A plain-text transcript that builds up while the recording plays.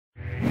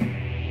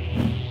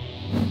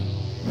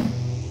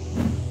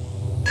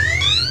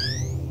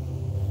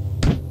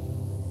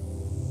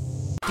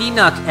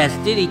Denox as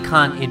Diddy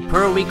Kong in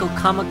Puerto Rico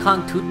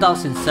Comic-Con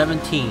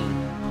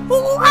 2017.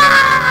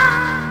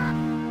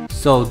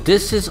 So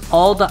this is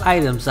all the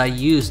items I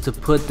used to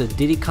put the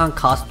Diddy Kong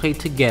cosplay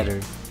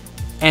together.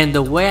 And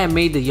the way I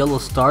made the yellow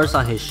stars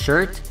on his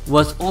shirt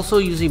was also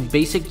using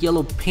basic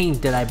yellow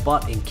paint that I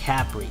bought in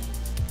Capri.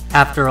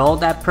 After all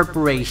that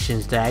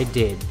preparations that I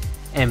did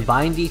and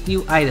buying these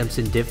new items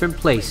in different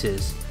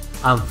places,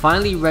 I'm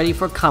finally ready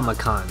for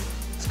Comic-Con.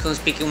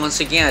 Speaking once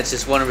again, I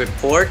just want to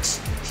report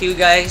to you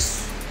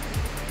guys.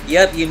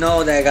 Yep, you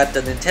know that I got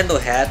the Nintendo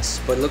hats,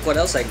 but look what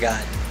else I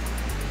got.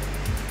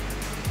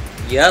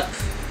 Yep,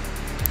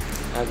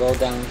 I'll go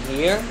down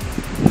here.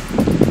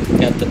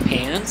 Got the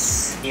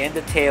pants and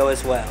the tail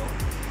as well.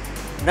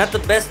 Not the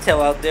best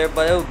tail out there,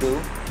 but it'll do.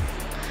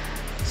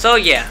 So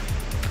yeah,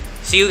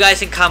 see you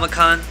guys in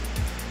Comic-Con.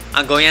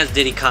 I'm going as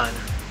Diddy Kong.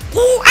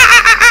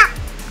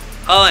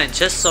 Oh, and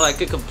just so I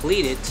could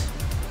complete it,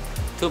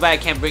 too bad I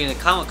can't bring it to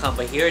Comic-Con,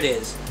 but here it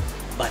is.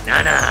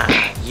 Banana!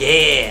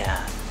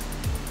 Yeah!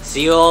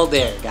 See you all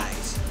there,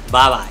 guys.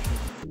 Bye-bye.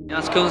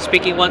 DenoxSeries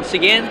speaking once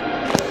again,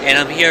 and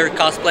I'm here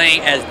cosplaying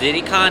as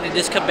Diddy Kong in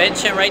this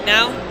convention right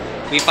now.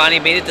 We finally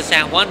made it to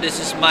San Juan. This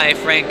is my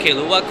friend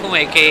Keilua-kun,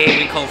 aka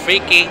Rico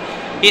Freaky.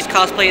 He's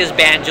cosplay as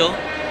Banjo.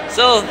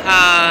 So,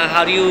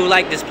 how do you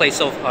like this place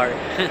so far?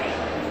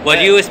 What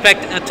do you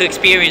expect to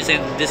experience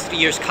in this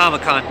year's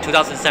Comic-Con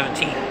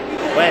 2017?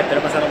 Bueno,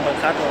 espero pasar un buen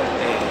rato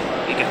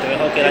y que esté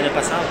mejor que el año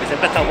pasado, que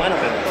siempre está bueno,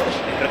 pero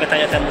espero que este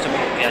año esté mucho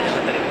mejor que años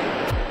anteriores.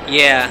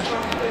 Yeah,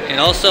 and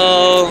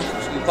also,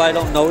 you probably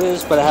don't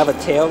notice, but I have a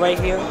tail right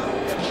here.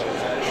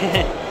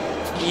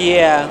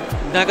 Yeah,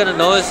 not gonna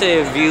notice it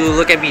if you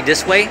look at me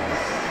this way,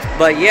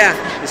 but yeah,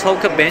 this whole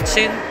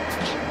convention,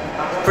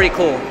 pretty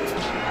cool.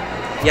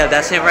 Yeah,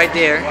 that's him right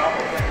there.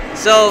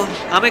 So,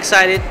 I'm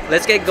excited,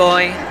 let's get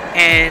going,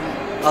 and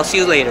I'll see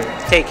you later.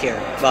 Take care,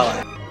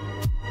 bye-bye.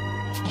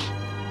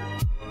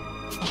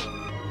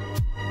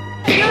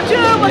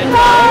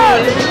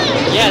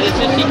 Yeah, this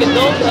is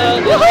Nikito, this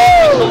is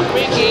Rico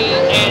Freaky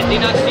and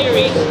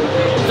DenoxSeries.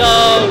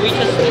 So we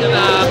just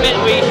met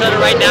with each other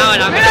right now,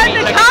 and I'm gonna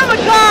be at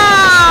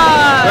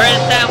Comic-Con. We're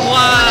in San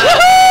Juan.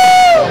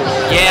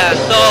 Yeah.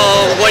 So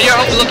what you're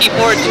looking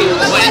forward to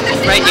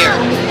right here?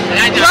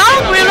 Well,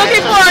 we're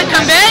looking for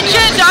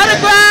conventions,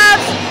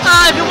 autographs.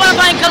 If you want to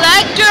find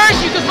collectors,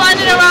 you can find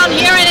it around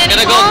here in any.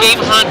 Gonna go game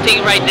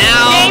hunting right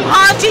now. Game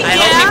hunting, I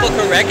hope people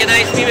can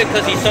recognize me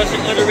because he's such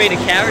an underrated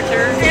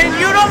character. And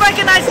you don't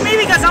recognize me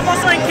because I'm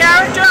also in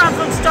character. I'm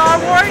from Star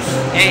Wars.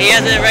 And he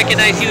hasn't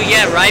recognized you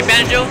yet, right,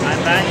 Banjo? I'm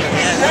Banjo,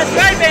 yeah. That's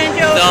right,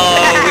 Banjo. So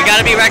we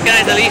gotta be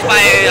recognized at least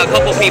by a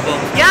couple people.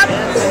 Yep.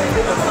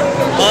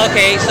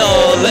 Okay,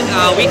 so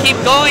we keep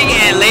going,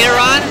 and later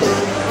on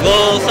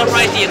we'll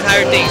summarize the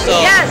entire thing. So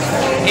yes,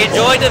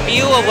 enjoy the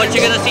view of what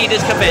you're gonna see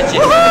this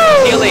convention.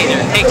 See you later.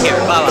 Take care.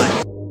 Bye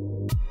bye.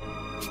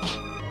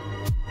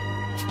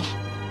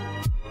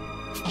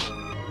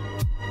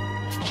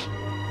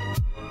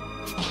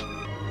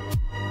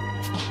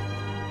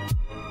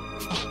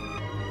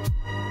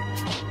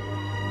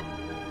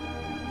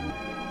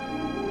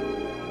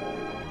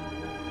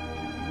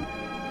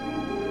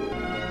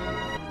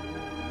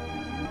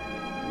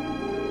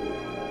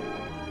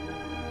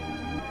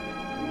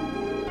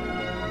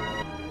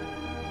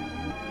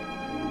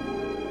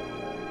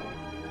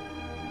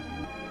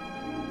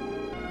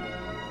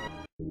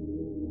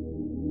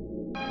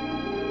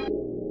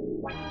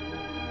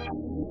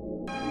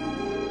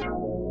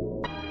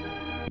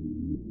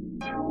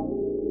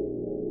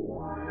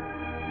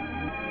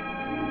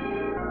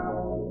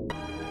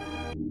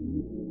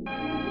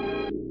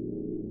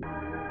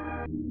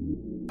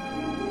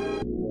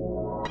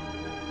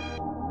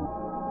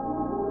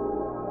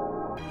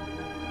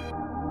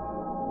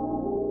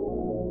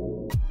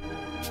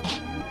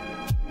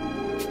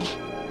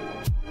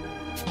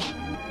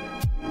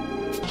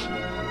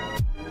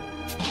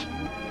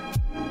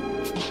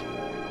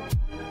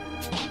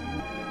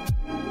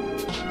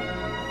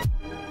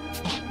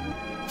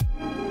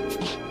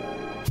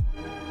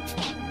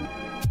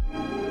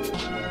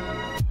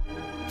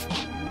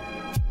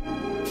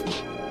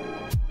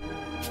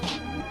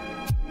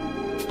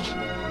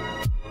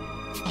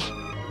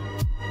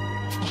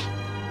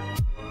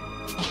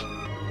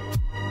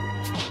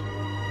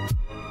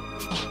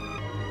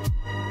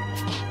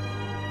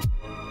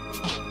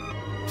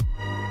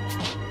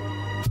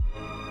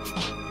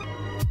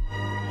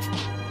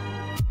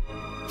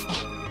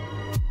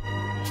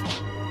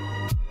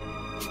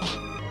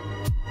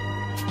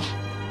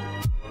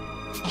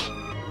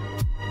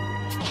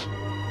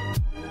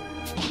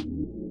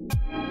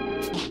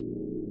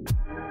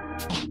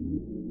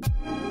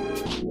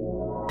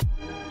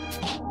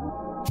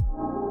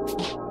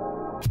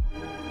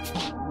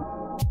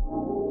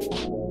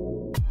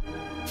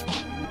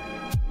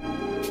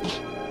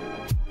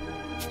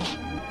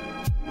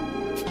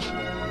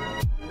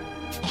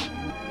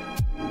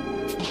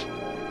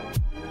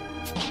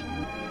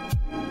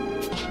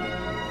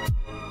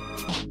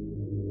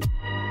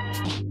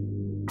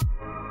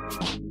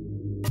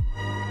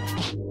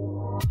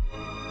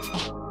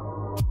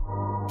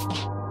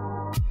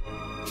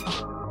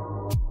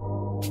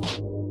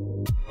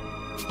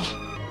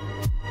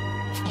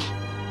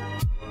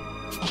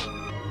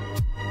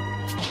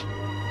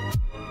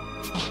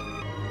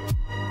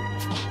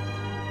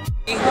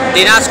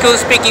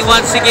 DenoxSeries speaking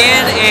once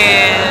again,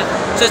 and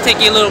just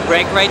taking a little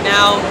break right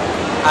now.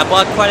 I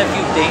bought quite a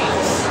few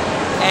things,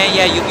 and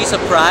yeah, you'd be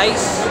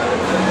surprised.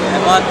 I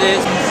bought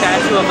this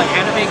statue of an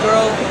anime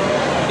girl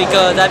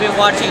because I've been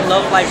watching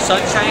Love Live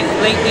Sunshine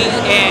lately,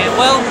 and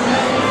well,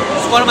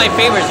 it's one of my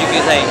favorites, you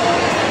could say.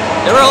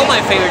 They were all my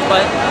favorites,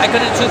 but I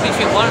couldn't choose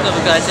between one of them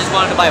because I just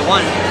wanted to buy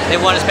one.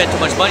 Didn't want to spend too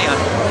much money on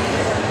it.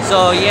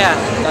 So yeah,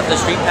 got the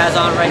Street Pass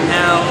on right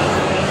now.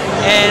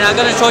 And I'm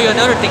going to show you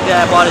another thing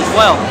that I bought as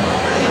well.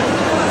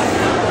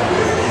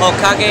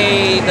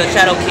 Hokage, the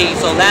Shadow King.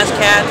 So Last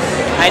Cat,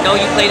 I know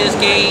you play this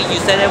game. You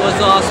said it was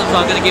awesome, so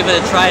I'm going to give it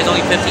a try. It's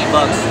only 15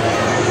 bucks.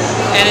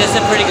 And it's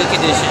in pretty good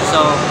condition,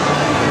 so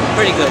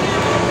pretty good.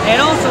 And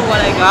also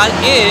what I got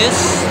is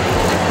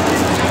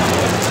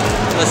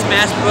the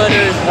Smash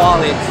Brothers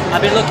wallet.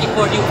 I've been looking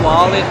for a new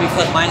wallet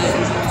because mine is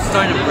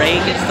starting to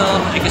break and stuff.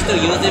 I can still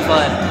use it,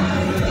 but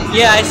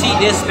yeah, I see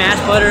this Smash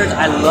Brothers.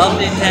 I love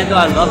Nintendo.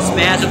 I love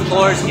Smash, of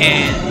course,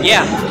 and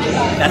yeah,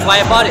 that's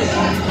why I bought it.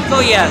 So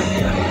yeah,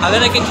 I'm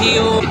gonna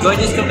continue enjoying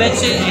this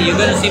convention, and you're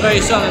gonna see very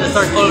soon. I'm gonna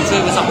start photo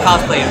shooting with some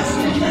cosplayers.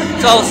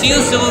 So see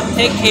you soon.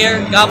 Take care.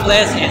 God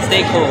bless, and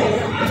stay cool.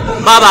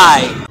 Bye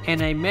bye.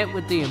 And I met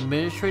with the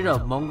administrator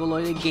of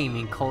Mongoloid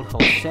Gaming called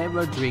Jose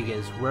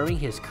Rodriguez wearing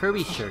his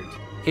Kirby shirt.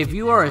 If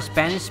you are a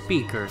Spanish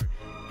speaker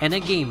and a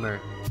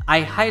gamer,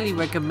 I highly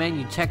recommend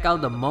you check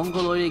out the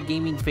Mongoloid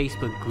Gaming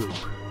Facebook group.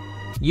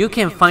 You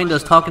can find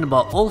us talking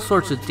about all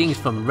sorts of things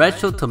from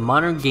retro to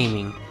modern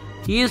gaming.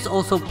 He is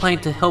also planning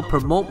to help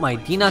promote my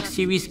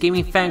DenoxSeries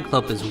gaming fan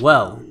club as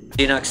well.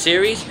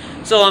 DenoxSeries.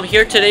 So I'm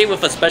here today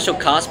with a special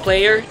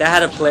cosplayer that I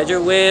had a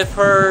pleasure with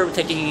her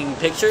taking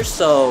pictures.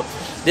 So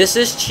this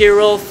is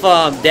Chiro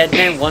from Dead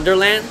Man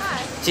Wonderland.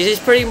 She's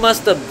pretty much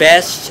the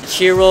best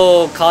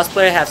Shiro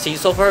cosplayer I have seen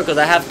so far because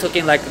I have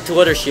taken like 2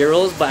 other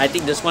Shiros, but I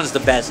think this one's the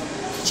best.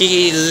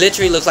 She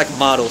literally looks like a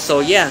model, so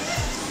yeah.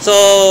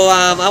 So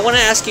I want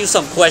to ask you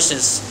some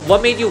questions.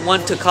 What made you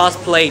want to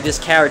cosplay this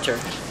character?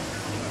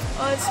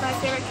 Well, it's my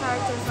favorite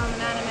character from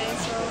an anime,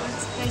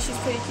 so she's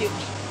pretty cute.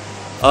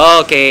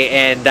 Okay,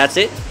 and that's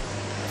it?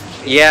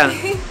 Yeah.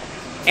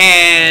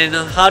 And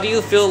how do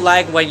you feel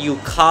like when you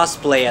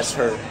cosplay as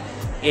her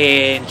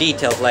in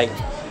detail? Like,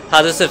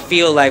 how does it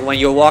feel like when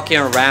you're walking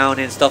around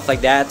and stuff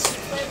like that?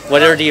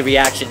 What are the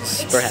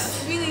reactions,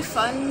 perhaps? It's really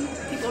fun.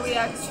 People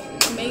react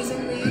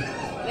amazingly.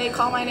 They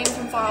call my name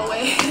from far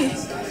away.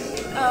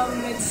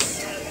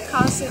 It's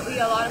constantly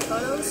a lot of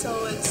photos,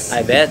 so it's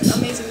I bet.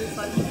 amazingly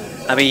fun.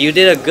 I mean, you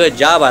did a good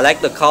job. I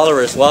like the collar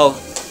as well.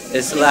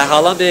 It's like,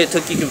 how long did it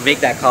take you to make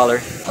that collar?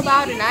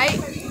 About a night,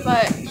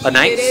 but A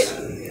night? did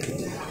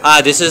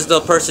it. This is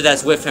the person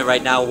that's with him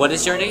right now. What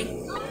is your name?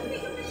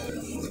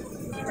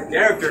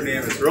 Character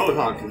name is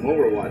Roadhog from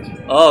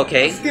Overwatch. Oh,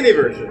 okay. Skinny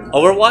version.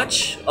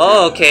 Overwatch?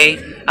 Oh,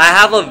 okay. I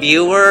have a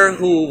viewer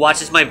who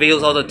watches my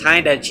videos all the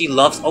time that she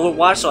loves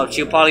Overwatch, so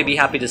she'll probably be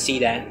happy to see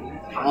that.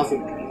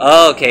 Awesome.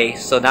 Oh, okay.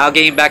 So now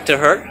getting back to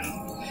her.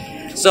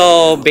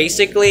 So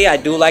basically, I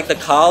do like the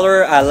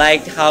collar. I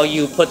liked how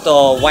you put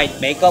the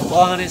white makeup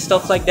on and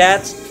stuff like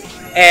that.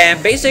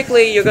 And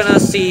basically, you're gonna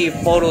see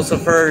photos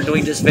of her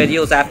doing these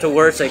videos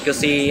afterwards, so you can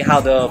see how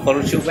the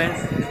photo shoot went.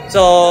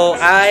 So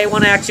I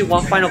want to ask you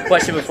one final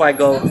question before I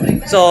go.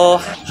 So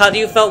how do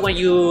you felt when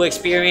you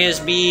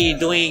experienced me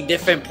doing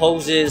different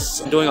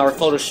poses during our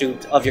photo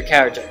shoot of your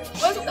character?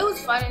 Well, it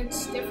was fun.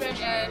 It's different,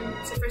 and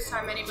it's the first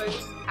time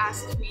anybody's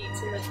asked me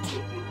to like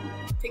take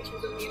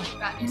pictures of me like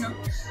that, you know.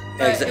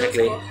 But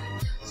Exactly. It was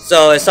cool.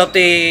 So it's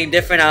something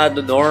different out of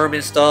the norm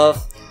and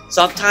stuff.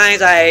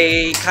 Sometimes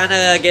I kind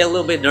of get a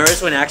little bit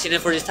nervous when asking it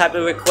for this type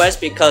of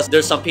request because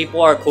there's some people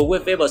who are cool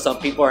with it, but some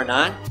people are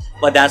not.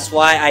 But that's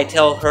why I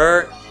tell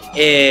her,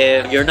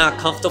 if you're not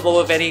comfortable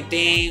with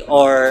anything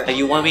or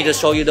you want me to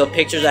show you the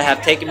pictures I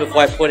have taken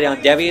before I put it on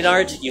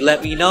DeviantArt, you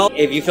let me know.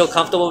 If you feel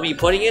comfortable with me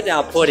putting it, then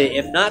I'll put it.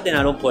 If not, then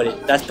I don't put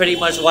it. That's pretty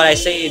much what I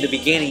say in the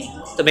beginning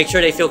to make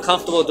sure they feel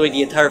comfortable doing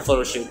the entire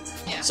photo shoot.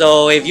 Yeah.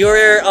 So if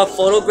you're a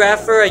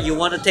photographer and you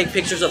want to take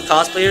pictures of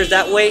cosplayers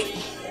that way,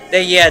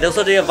 then yeah, those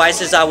are the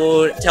advices I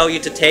would tell you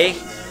to take.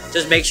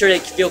 Just make sure they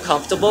feel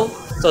comfortable,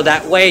 so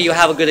that way you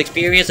have a good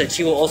experience and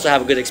she will also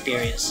have a good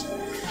experience.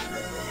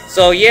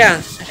 So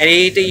yeah,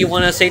 anything you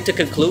want to say to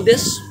conclude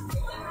this?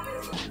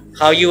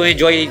 How you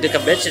enjoy the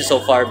convention so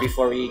far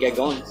before we get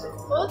going?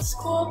 Well, it's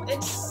cool.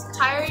 It's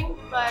tiring,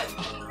 but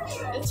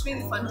it's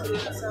really fun to do.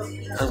 So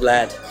I'm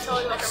glad.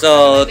 totally welcome.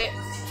 So Recommend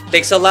it.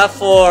 thanks a lot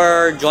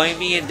for joining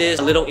me in this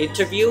little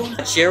interview.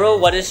 Shiro,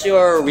 what is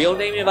your real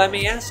name if I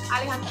may ask?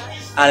 Alejandra.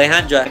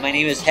 Alejandra. My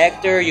name is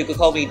Hector. You can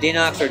call me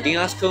Denox or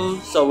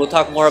DenoxKun. So we'll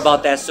talk more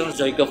about that soon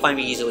so you can find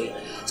me easily.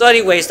 So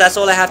anyways, that's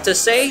all I have to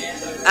say.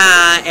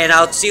 And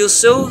I'll see you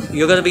soon.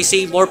 You're going to be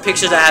seeing more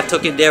pictures I have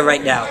taken there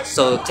right now.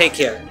 So take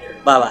care.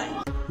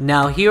 Bye-bye.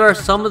 Now here are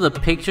some of the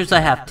pictures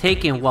I have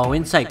taken while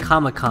inside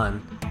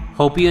Comic-Con.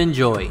 Hope you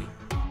enjoy.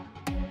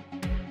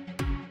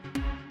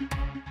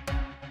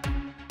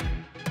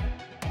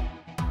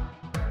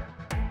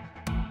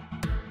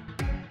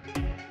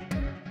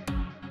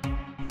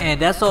 And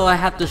that's all I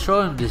have to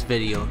show in this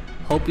video.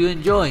 Hope you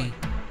enjoy.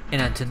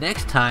 And until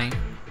next time,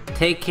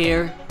 Take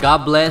care,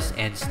 God bless,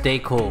 and stay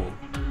cool.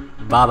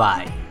 Bye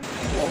bye.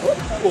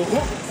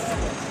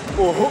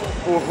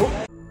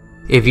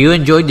 If you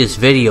enjoyed this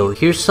video,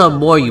 here's some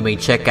more you may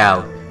check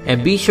out.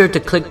 And be sure to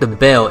click the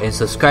bell and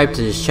subscribe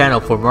to this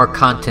channel for more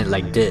content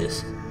like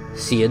this.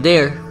 See you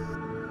there.